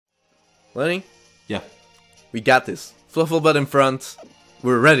Lenny? Yeah. We got this. Flufflebutt in front.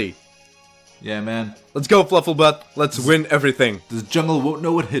 We're ready. Yeah, man. Let's go, Flufflebutt. Let's win everything. This jungle won't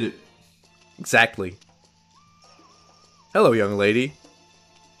know what hit it. Exactly. Hello, young lady.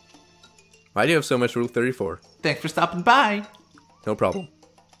 Why do you have so much Rule 34? Thanks for stopping by. No problem.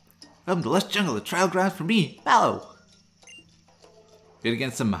 Welcome to Lush Jungle, the trial ground for me, Mallow. Ready to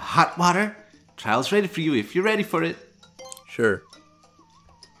get some hot water? Trial's ready for you if you're ready for it. Sure.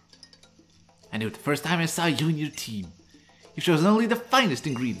 I knew it the first time I saw you and your team. You chose only the finest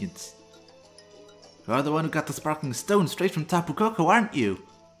ingredients. You're the one who got the sparkling stone straight from Tapu Koko, aren't you?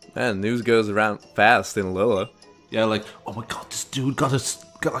 Man, news goes around fast in Alola. Yeah, like, oh my god, this dude got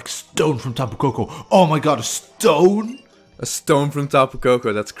like stone from Tapu Koko. Oh my god, a stone? A stone from Tapu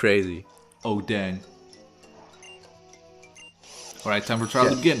Koko, that's crazy. Oh dang. Alright, time for trial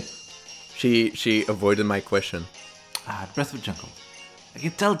to begin. She avoided my question. Breath of the Jungle. I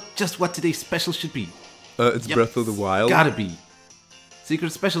can tell just what today's special should be. It's Yep, Breath of the Wild? Gotta be.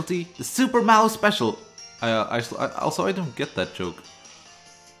 Secret specialty, the Super Mallow Special. I don't get that joke.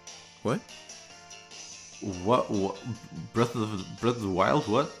 What? What? Breath of the Wild?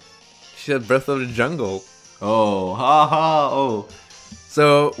 What? She said Breath of the Jungle. Oh, haha, oh.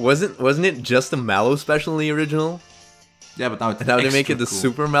 So wasn't it just a Mallow special in the original? Yeah, but now it's And now they make it the cool.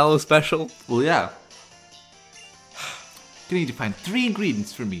 Super Mallow special? Well, yeah. You need to find 3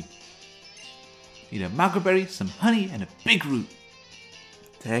 ingredients for me. You need a mango berry, some honey, and a big root.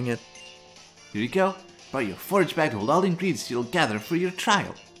 Dang it. Here you go. Brought you a forage bag to hold all the ingredients you'll gather for your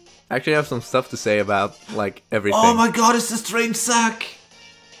trial. I actually have some stuff to say about, like, everything. Oh my god, it's a strange sack!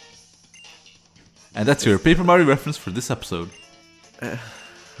 And that's your Paper Mario reference for this episode.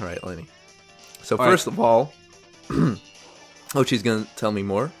 Alright, Lenny. So All first right. of all... oh, she's gonna tell me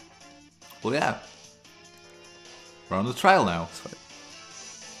more? Well, yeah. We're on the trial now.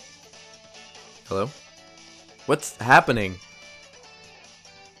 Hello? What's happening?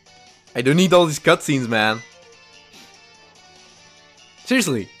 I don't need all these cutscenes, man.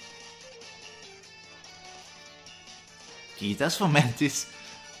 Seriously. Gee, that's for Mantis.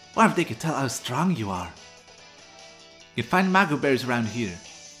 What if they could tell how strong you are? You can find mango berries around here.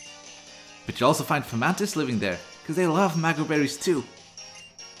 But you'll also find Mantis living there, because they love mango berries too.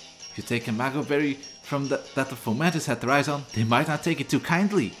 If you take a mango berry from that the Fomantis had their eyes on, they might not take it too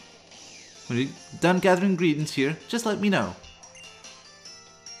kindly. When you're done gathering ingredients here, just let me know.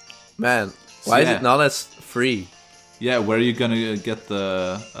 Man, why is yeah. it not as free? Yeah, where are you gonna get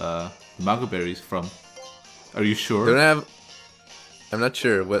the mango berries from? Are you sure? Don't have... I'm not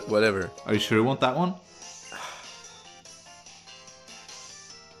sure. Whatever. Are you sure you want that one?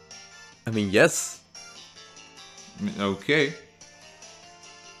 I mean, yes. Okay.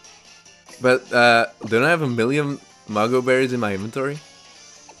 But, don't I have 1,000,000 Mago berries in my inventory?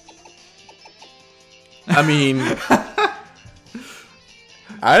 I mean...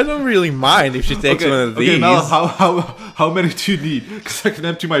 I don't really mind if she takes one of these. Okay, Mel, how many do you need? Because I can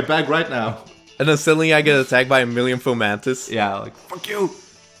empty my bag right now. And then suddenly I get attacked by 1,000,000 Fomantis. Yeah, like, fuck you.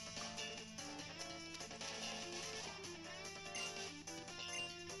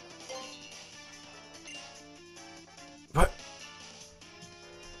 What?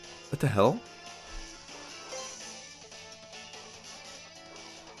 What the hell?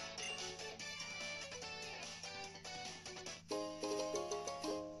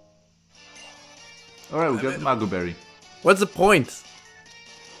 Alright, we got the mango berry. What's the point?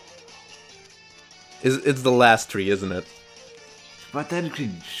 It's the last tree, isn't it? But that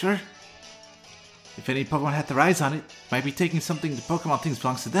ingredient, sure? If any Pokemon had their eyes on it, might be taking something the Pokemon thinks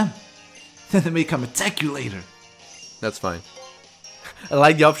belongs to them. Then they may come attack you later. That's fine. I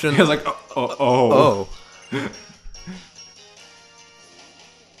like the option... I was like, oh.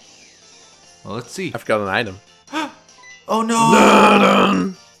 Well, let's see. I forgot an item. Oh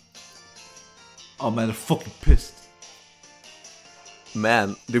no! Oh man, they're fucking pissed.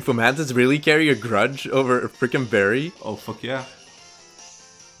 Man, do Fomantis really carry a grudge over a freaking berry? Oh fuck yeah.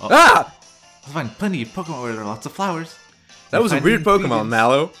 Oh. Ah! I'll find plenty of Pokemon where there are lots of flowers. That was a Find weird the Pokemon, ingredients.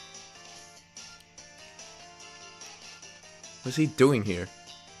 Mallow. What's he doing here?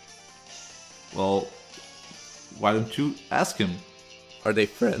 Well, why don't you ask him? Are they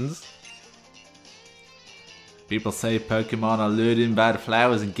friends? People say Pokemon are lured in by the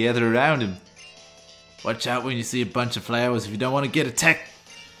flowers and gather around him. Watch out when you see a bunch of flowers if you don't want to get attacked.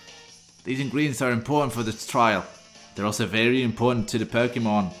 These ingredients are important for this trial. They're also very important to the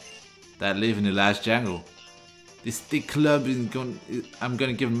Pokemon that live in the last jungle. This thick club I'm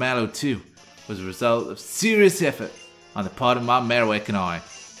gonna give Mallow too was a result of serious effort on the part of my Marowak and I.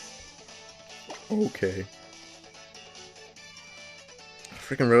 Okay.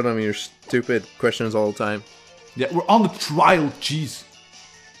 freaking wrote on me your stupid questions all the time. Yeah, we're on the trial, jeez.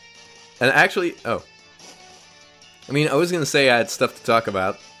 And actually, oh. I mean, I was gonna say I had stuff to talk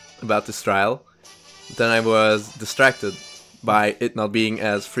about this trial. But then I was distracted by it not being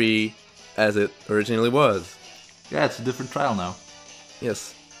as free as it originally was. Yeah, it's a different trial now.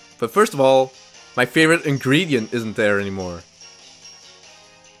 Yes. But first of all, my favorite ingredient isn't there anymore.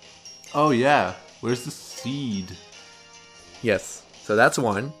 Oh yeah, where's the seed? Yes. So that's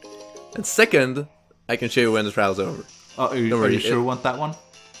one. And second, I can show you when the trial's over. Oh, are you sure you want that one?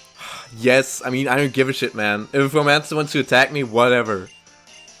 Yes, I mean, I don't give a shit, man. If Mantis wants to attack me, whatever.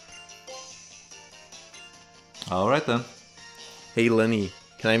 Alright then. Hey, Lenny,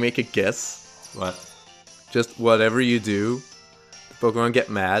 can I make a guess? What? Just whatever you do, the Pokemon get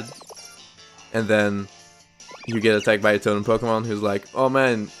mad, and then you get attacked by a totem Pokemon who's like, oh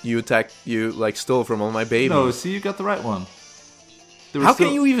man, you like stole from all my babies. No, see, you got the right one. How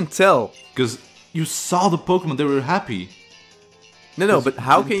can you even tell? Because you saw the Pokemon, they were happy. No, but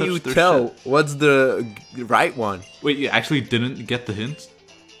how can you tell what's the right one? Wait, you actually didn't get the hint?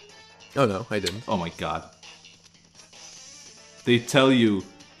 Oh no, I didn't. Oh my god. They tell you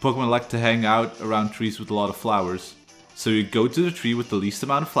Pokemon like to hang out around trees with a lot of flowers. So you go to the tree with the least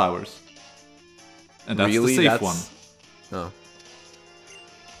amount of flowers. And that's the safe one. Oh.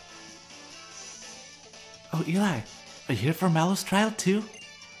 Oh, Eli, are you here for Mallow's trial too?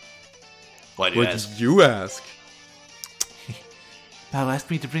 Why do you ask? What did you ask? Mallow asked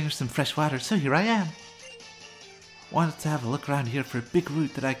me to bring her some fresh water, so here I am. Wanted to have a look around here for a big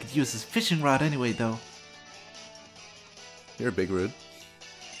root that I could use as fishing rod anyway, though. You're a big root.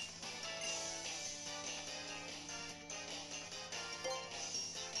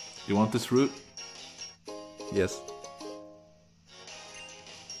 You want this root? Yes.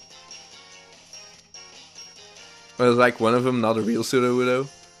 Was like one of them not a real Sudowoodo?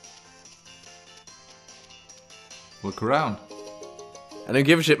 Look around. I don't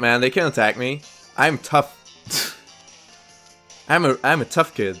give a shit, man. They can attack me. I'm tough. I'm a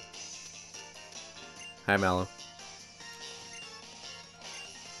tough kid. Hi, Mallow.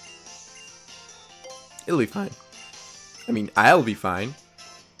 It'll be fine. I mean, I'll be fine.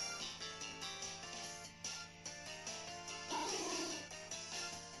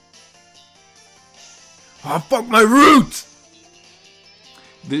 Oh, fuck my root!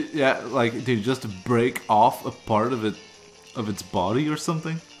 Yeah, like, did you just break off a part of it, of its body or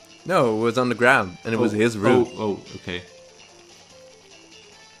something? No, it was on the ground, and it was his root. Oh, okay.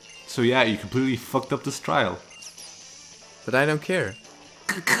 So yeah, you completely fucked up this trial. But I don't care.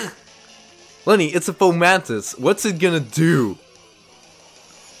 Lenny, it's a full Mantis. What's it gonna do?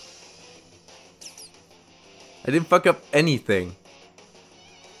 I didn't fuck up anything.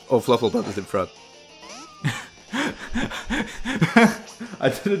 Oh, Flufflepuff is in front. I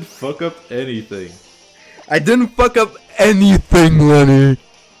didn't fuck up anything. I didn't fuck up anything, Lenny.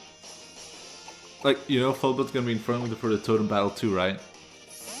 Like, you know, Flufflepuff's gonna be in front of you for the totem battle too, right?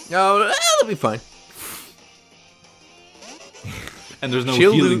 No, that'll be fine. And there's no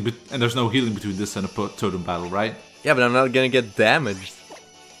healing. And there's no healing between this and a totem battle, right? Yeah, but I'm not gonna get damaged.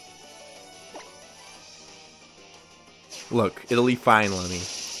 Look, it'll be fine, Lenny.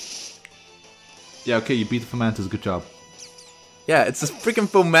 Yeah, okay, you beat the Mantis. Good job. Yeah, it's a freaking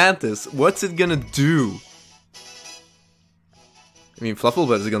Fomantis. What's it gonna do? I mean,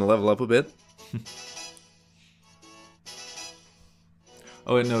 Flufflepuff is gonna level up a bit.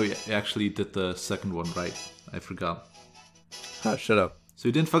 Oh, wait, no, you actually did the second one right. I forgot. Ah, shut up. So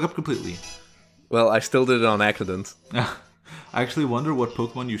you didn't fuck up completely. Well, I still did it on accident. I actually wonder what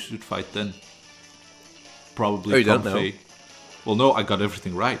Pokemon you should fight then. Probably you don't know. Well, no, I got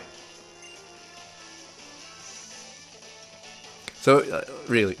everything right. So,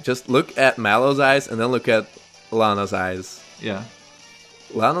 really, just look at Mallow's eyes and then look at Lana's eyes. Yeah.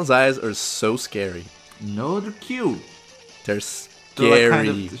 Lana's eyes are so scary. No, they're cute. They're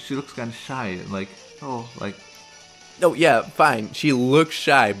scary. Like she looks kind of shy. Like, oh, like... No, yeah, fine. She looks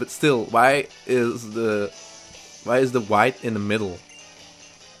shy, but still, why is the white in the middle?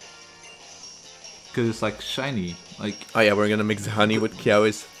 Because it's like shiny. Like, oh yeah, we're gonna mix honey with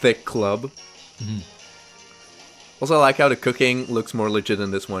Kiawe's thick club. Also, I like how the cooking looks more legit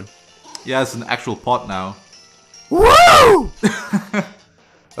in this one. Yeah, it's an actual pot now. Woo!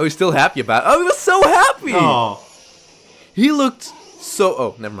 Oh, he's still happy about it. Oh, he was so happy! Oh. He looked so...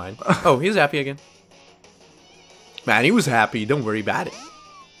 Oh, never mind. Oh, he's happy again. Man, he was happy. Don't worry about it.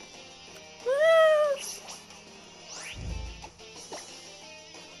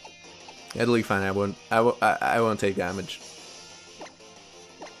 Yeah, it'll be fine. I won't take damage.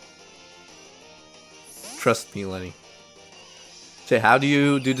 Trust me, Lenny. Say, how do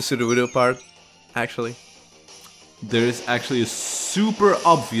you do the Sudowoodo part, actually? There is actually a super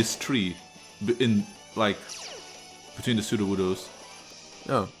obvious tree in, like, between the Sudowoodos.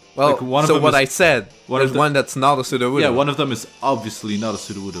 Oh. Well, Like, one of so them what is- I said, there's one that's not a Sudowoodo. Yeah, one of them is obviously not a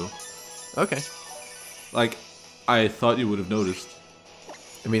Sudowoodo. Okay. Like, I thought you would have noticed.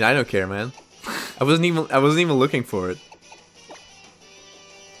 I mean, I don't care, man. I wasn't even looking for it.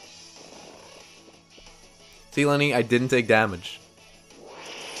 See, Lenny, I didn't take damage.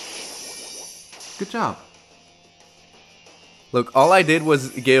 Good job. Look, all I did was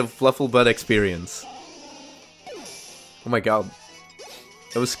give Flufflebutt experience. Oh my god.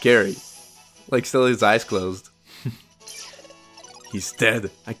 That was scary. Like, still his eyes closed. He's dead.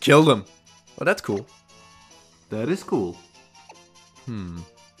 I killed him. Oh, that's cool. That is cool.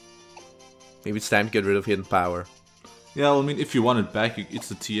 Maybe it's time to get rid of hidden power. Yeah, well, I mean, if you want it back, it's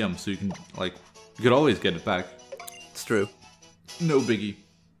a TM, so you can, like, you could always get it back. It's true. No biggie.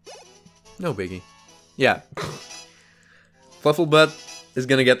 No biggie. Yeah. Flufflebutt is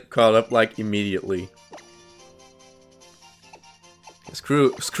gonna get caught up, like, immediately.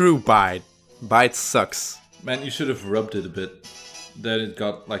 Screw Bite. Bite sucks. Man, you should have rubbed it a bit. Then it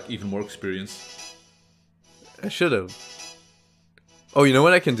got, like, even more experience. I should've. Oh, you know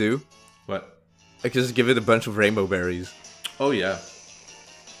what I can do? What? I can just give it a bunch of rainbow berries. Oh, yeah.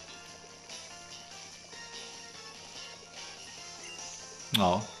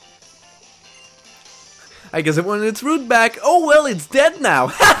 Oh. I guess it wanted its root back. Oh well, it's dead now.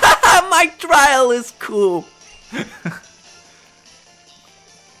 My trial is cool.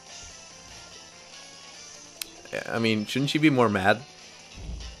 I mean, shouldn't she be more mad?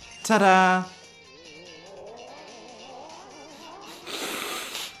 Ta-da!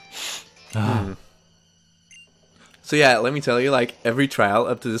 So yeah, let me tell you, like, every trial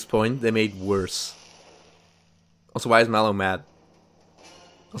up to this point, they made worse. Also, why is Mallow mad?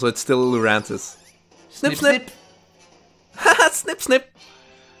 Also, it's still a Lurantis. Snip, snip! Haha, snip, snip!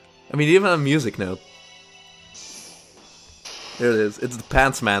 I mean, even a music note. There it is. It's the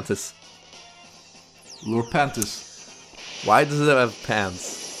Pants Mantis. Lord Pantis. Why does it have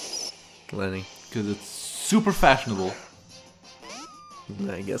pants, Lenny? Because it's super fashionable.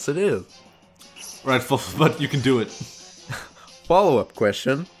 I guess it is. Right, but you can do it. Follow-up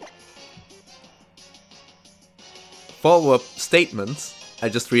question. Follow-up statement. I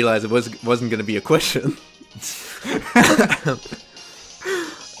just realized it wasn't going to be a question.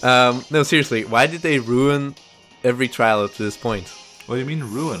 No, seriously, why did they ruin every trial up to this point? What do you mean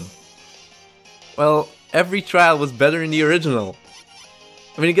ruin? Well, every trial was better than the original.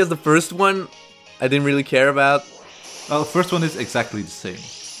 I mean, I guess the first one I didn't really care about. Well, the first one is exactly the same.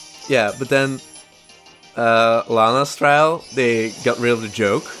 Yeah, but then Lana's trial, they got rid of the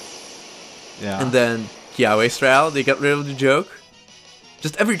joke. Yeah. And then Kiawe's trial, they got rid of the joke.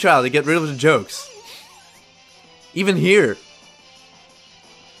 Just every trial, they get rid of the jokes. Even here.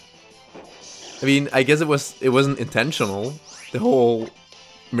 I mean, I guess it wasn't intentional. The whole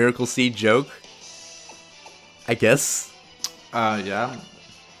Miracle Seed joke. I guess. Yeah.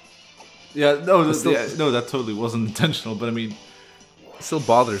 Yeah, no, Still- no, that totally wasn't intentional, but I mean... It still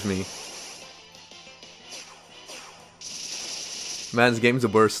bothers me. Man, this game's the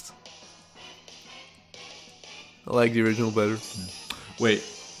worst. I like the original better. Wait,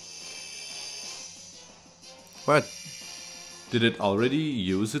 What? did it already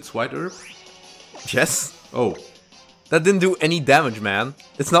use its white herb? Yes? Oh, That didn't do any damage, man.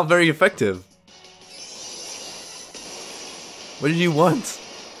 It's not very effective. What did you want?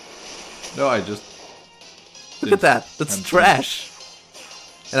 no, I just... Look at that. That's I'm- trash.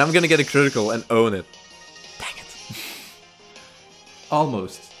 And I'm gonna get a critical and own it. Dang it.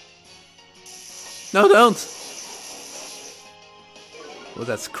 Almost. No, don't. Was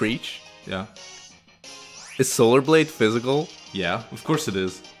that Screech? Yeah. Is Solar Blade physical? Yeah, of course it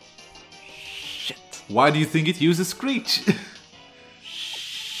is. Shit. Why do you think it uses Screech?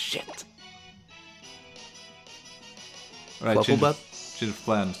 Shit. Alright, Flufflebutt? change of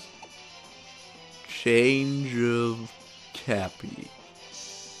plans. Change of Cappy.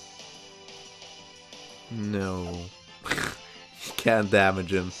 No. Can't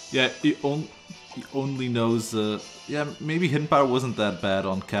damage him. Yeah, he only knows... yeah, maybe Hidden Power wasn't that bad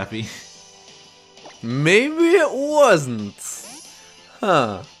on Cappy. Maybe it wasn't.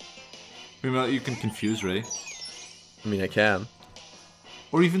 Huh. Remember, you can confuse Ray. I mean, I can.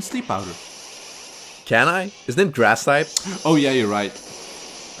 Or even Sleep Powder. Can I? Isn't it grass type? Oh yeah, you're right.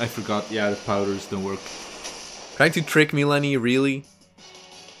 I forgot. Yeah, the powders don't work. Trying to trick me, Lenny, really?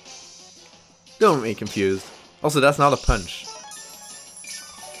 Don't make confused. Also, that's not a punch.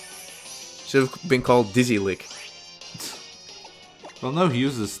 Should have been called Dizzy Lick. Well, no, he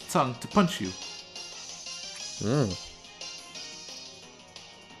uses his tongue to punch you.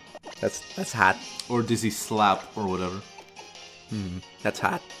 That's hot. Or does he slap or whatever? That's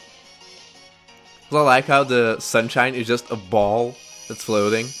hot. Well, I like how the sunshine is just a ball that's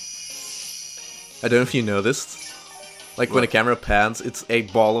floating. I don't know if you noticed. Like when the camera pans, it's a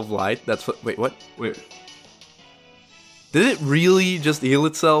ball of light. That's what. Wait, what? Wait. Did it really just heal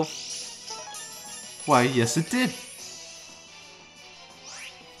itself? Why, yes it did.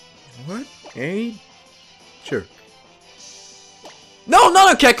 What? Hey? Sure. No,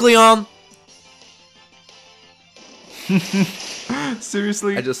 not a Kecleon!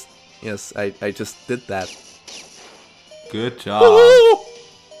 Seriously? I just did that. Good job.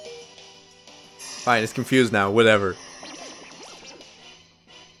 Fine, it's confused now, whatever.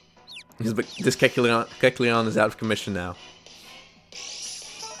 This Kecleon is out of commission now.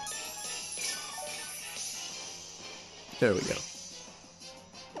 There we go.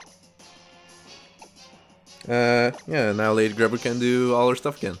 Yeah, now Lady Grubber can do all her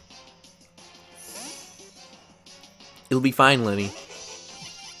stuff again. It'll be fine, Lenny.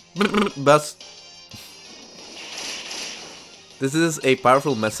 Bus. This is a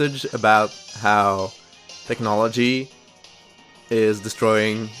powerful message about how technology is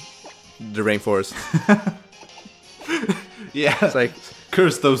destroying the rainforest. Yeah, it's like,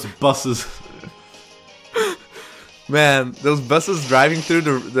 curse those buses. Man, those buses driving through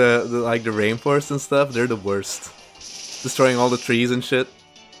the like the rainforest and stuff, they're the worst. Destroying all the trees and shit.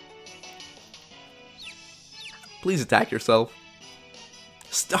 Please attack yourself.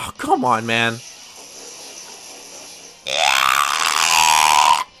 Oh, come on, man.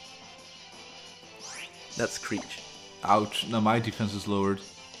 That's Screech. Ouch. Now my defense is lowered.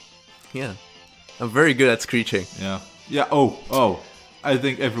 Yeah. I'm very good at screeching. Yeah. Yeah, oh. I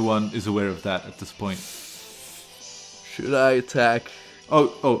think everyone is aware of that at this point. Should I attack?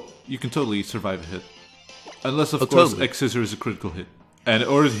 Oh, you can totally survive a hit. Unless, of course, totally. X-Scissor is a critical hit.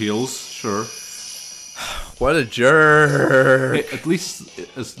 Or it heals, sure. What a jerk! Hey, at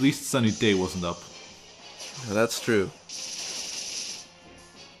least Sunny Day wasn't up. That's true.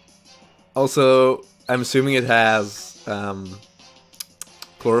 Also, I'm assuming it has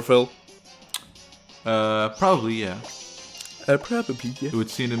chlorophyll. Probably, yeah. Probably, yeah. It would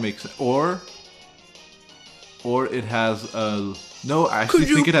seem to make sense. Or it has no, I actually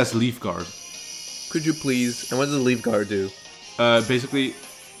think it has Leaf Guard. Could you please? And what does the Leaf Guard do? Basically,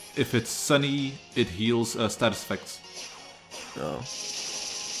 if it's sunny, it heals status effects. Oh.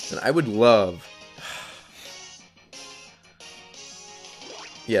 And I would love.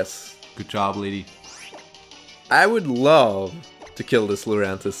 Yes. Good job, lady. I would love to kill this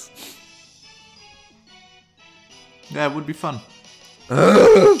Lurantis. Yeah, it would be fun.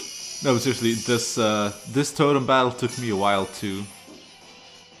 No, but seriously, this totem battle took me a while too.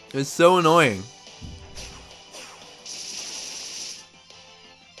 It's so annoying.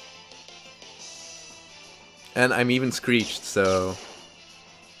 And I'm even screeched, so...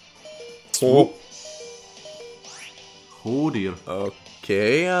 Oh, oh dear.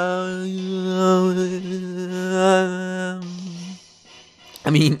 Okay, I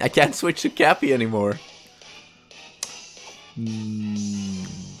mean, I can't switch to Cappy anymore.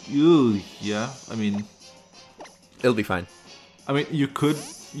 Yeah, I mean... It'll be fine. I mean, you could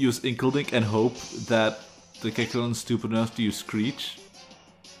use Inkledink and hope that the Kecleon's stupid enough to use Screech.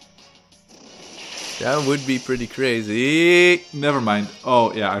 That would be pretty crazy. Never mind.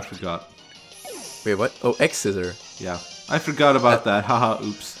 Oh, yeah, I forgot. Wait, what? Oh, X-Scissor. Yeah, I forgot about that. Haha,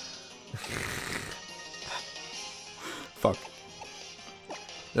 oops. Fuck.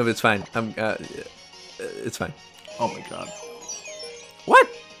 No, but it's fine. It's fine. Oh my god. What?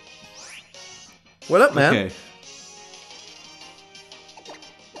 What up, man? Okay.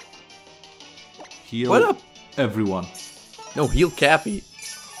 Heal What up? everyone. No, heal Cappy.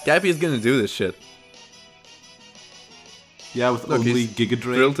 Cappy is gonna do this shit. Yeah, with Look, only he's Giga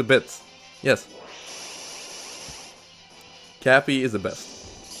Drain. drilled to bits. Yes. Cappy is the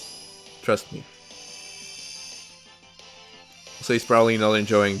best. Trust me. So he's probably not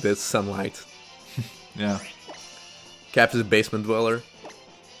enjoying this sunlight. Yeah. Cap is a basement dweller.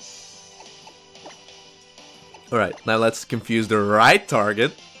 Alright, now let's confuse the right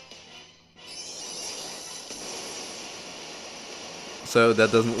target. So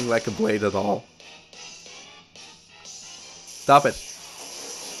that doesn't look like a blade at all. Stop it.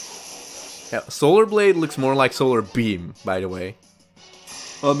 Yeah, Solar Blade looks more like Solar Beam, by the way.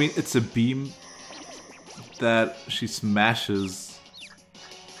 Well, I mean, it's a beam that she smashes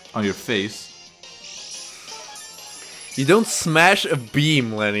on your face. You don't smash a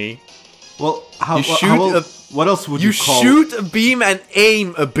beam, Lenny. Well, You shoot What else would you call... shoot a beam and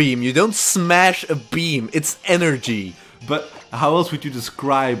aim a beam. You don't smash a beam. It's energy. But how else would you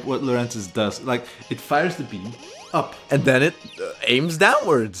describe what Lurantis does? Like, it fires the beam up. And then it aims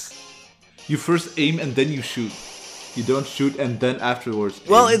downwards. You first aim and then you shoot. You don't shoot and then afterwards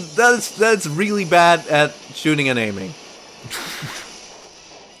aim. Well, that's really bad at shooting and aiming.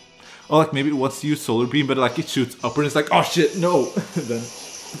 Or like maybe it wants to use solar beam, but like it shoots up and it's like, oh shit, no. Then...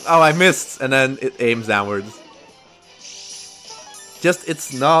 Oh, I missed, and then it aims downwards. Just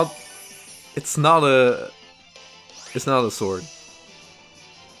it's not a sword.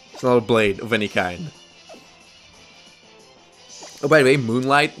 It's not a blade of any kind. Oh, by the way,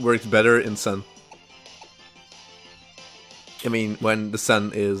 moonlight works better in sun. I mean, when the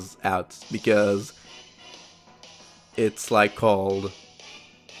sun is out, because it's like called...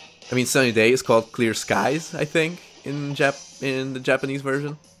 I mean, sunny day is called clear skies, I think, in the Japanese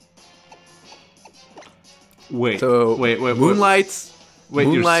version. Wait, moonlight. Wait,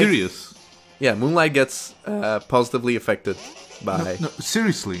 you're serious? Yeah, moonlight gets positively affected by... No,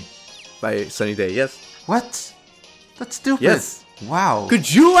 seriously? By sunny day, yes. What? That's stupid. Yes. Wow. Could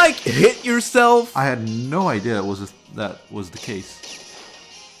you, like, hit yourself? I had no idea that was the case.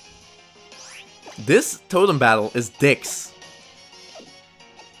 This totem battle is dicks.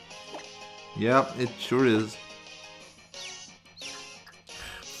 Yeah, it sure is.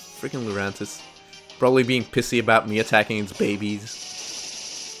 Freaking Lurantis. Probably being pissy about me attacking its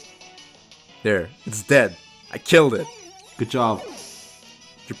babies. There, it's dead. I killed it. Good job.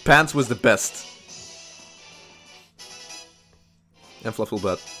 Your pants was the best. And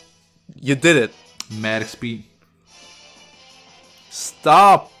Flufflebutt. You did it. Mad XP.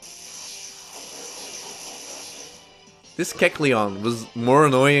 Stop! This Kecleon was more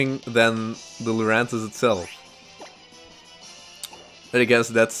annoying than the Lurantis itself. But I guess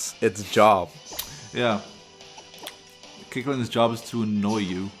that's its job. Yeah. Kecleon's job is to annoy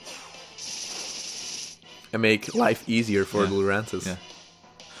you. And make life easier for the Lurantis. Yeah.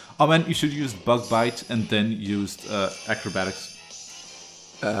 Oh man, you should use Bug Bite and then used Acrobatics.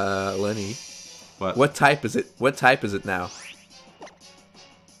 Lenny. What? What type is it? What type is it now?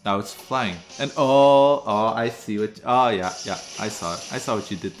 Now it's flying. And oh, I see what... Oh yeah, I saw it. I saw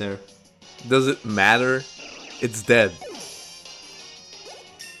what you did there. Does it matter? It's dead.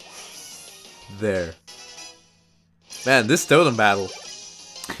 There. Man, this totem battle.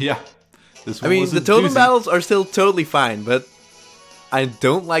 Yeah. I mean, the totem battles are still totally fine, but I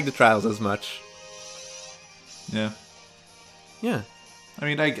don't like the trials as much. Yeah. Yeah. I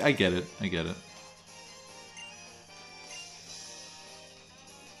mean, I get it. I get it.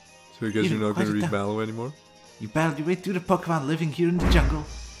 So I guess you're not going to read Mallow anymore? You battled your way through the Pokemon living here in the jungle.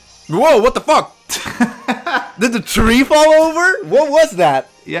 Whoa, what the fuck? Did the tree fall over? What was that?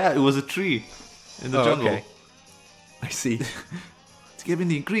 Yeah, it was a tree in the jungle. Okay. I see. To give me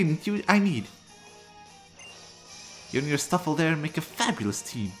the ingredient I need. You and your Stuffle there make a fabulous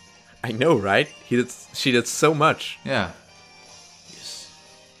team. I know, right? She did so much. Yeah. Yes.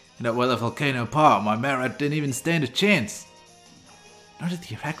 In that weather volcano part, my Marat didn't even stand a chance. Nor did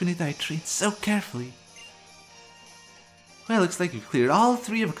the Araquanid I trained so carefully. Well, looks like you've cleared all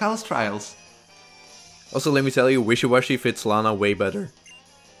 3 of Akala's trials. Also, let me tell you, Wishy-Washy fits Lana way better.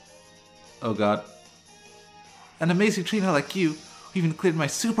 Oh god. An amazing trainer like you, who even cleared my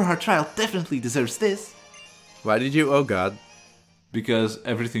super hard trial, definitely deserves this. Why did you? Oh god. Because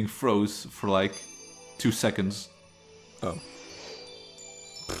everything froze for like 2 seconds. Oh.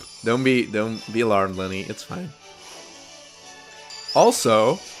 Don't be alarmed, Lenny. It's fine.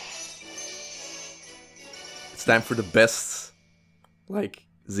 Also, it's time for the best, like,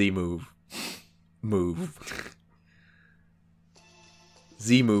 Z move.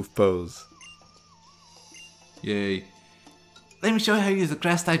 Z move pose. Yay. Let me show you how you use the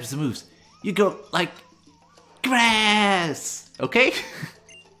grass types of moves. You go like grass, okay?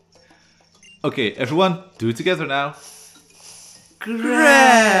 Okay, everyone, do it together now.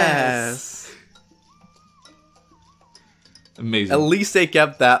 Grass. Amazing. At least they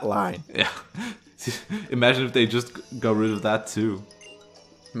kept that line. Yeah. Imagine if they just got rid of that too.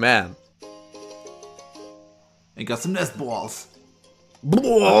 Man. And got some nest balls.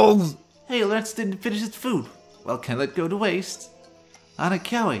 Balls! Hey, Lance didn't finish his food. Well, can't let go to waste. Anna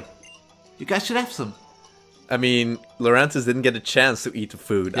Cowie, you guys should have some. I mean, Lurantis didn't get a chance to eat the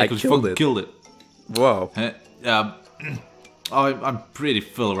food. Yeah, I killed it. Killed it. Whoa. I'm pretty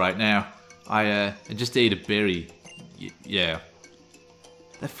full right now. I just ate a berry. Yeah.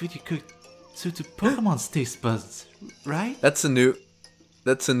 That food you cooked suits a Pokemon's taste buds, right? That's a new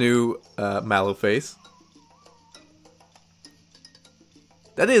Mallow face.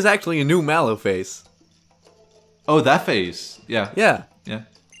 That is actually a new Mallow face. Oh, that phase. Yeah. Yeah. Yeah.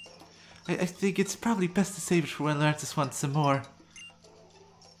 I think it's probably best to save it for when Mantis wants some more.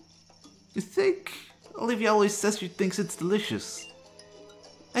 You think? Olivia always says she thinks it's delicious.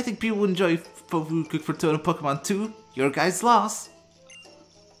 I think people would enjoy food cooked for Toad and Pokemon too. Your guy's loss.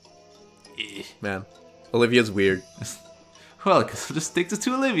 Man, Olivia's weird. Well, I guess I'll just stick this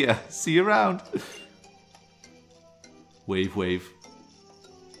to Olivia. See you around. Wave, wave.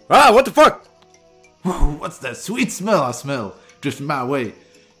 Ah, what the fuck? Whoa, what's that sweet smell I smell? Drifting my way.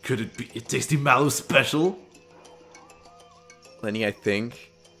 Could it be a tasty mallow special? Lenny, I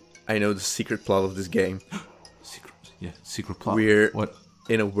think I know the secret plot of this game. Secret plot. We're What?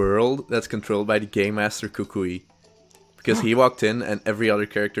 in a world that's controlled by the Game Master Kukui. Because he walked in and every other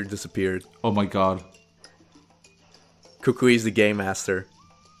character disappeared. Oh my god. Kukui is the Game Master.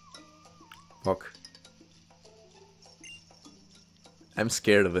 Fuck. I'm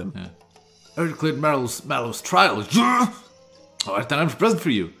scared of him. Yeah. I already cleared Mallow's trial. Yeah! Alright, then I have a present for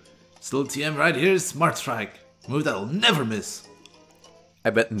you. Still TM right here is Smart Strike. A move that'll never miss. I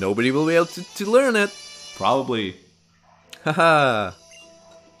bet nobody will be able to learn it. Probably. Haha.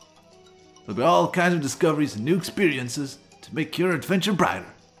 There'll be all kinds of discoveries and new experiences to make your adventure brighter.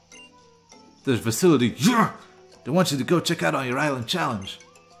 There's a facility they want you to go check out on your island challenge.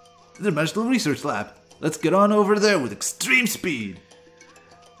 The Dimensional Research Lab. Let's get on over there with extreme speed.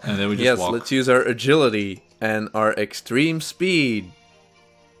 And then we just walk. Let's use our agility and our extreme speed.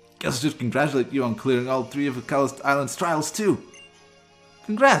 Guess I'll just congratulate you on clearing all 3 of Akala's Island's trials too.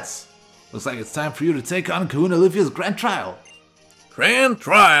 Congrats! Looks like it's time for you to take on Kahuna Olivia's Grand Trial. Grand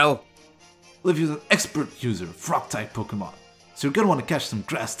Trial! Olivia's an expert user of Rock-type Pokemon, so you're gonna want to catch some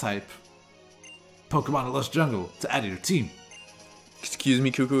Grass-type Pokemon in Lush Jungle to add to your team. Excuse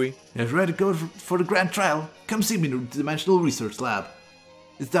me, Kukui? If you're ready to go for the Grand Trial, come see me in the Dimensional Research Lab.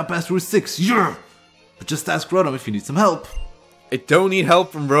 It's down past Route 6, yeah! But just ask Rodham if you need some help. I don't need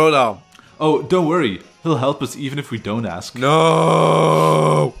help from Rodham. Oh, don't worry. He'll help us even if we don't ask.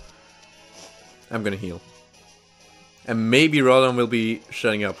 No! I'm gonna heal. And maybe Rodham will be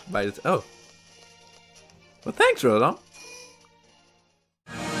shutting up by the... Oh. Well, thanks, Rodham.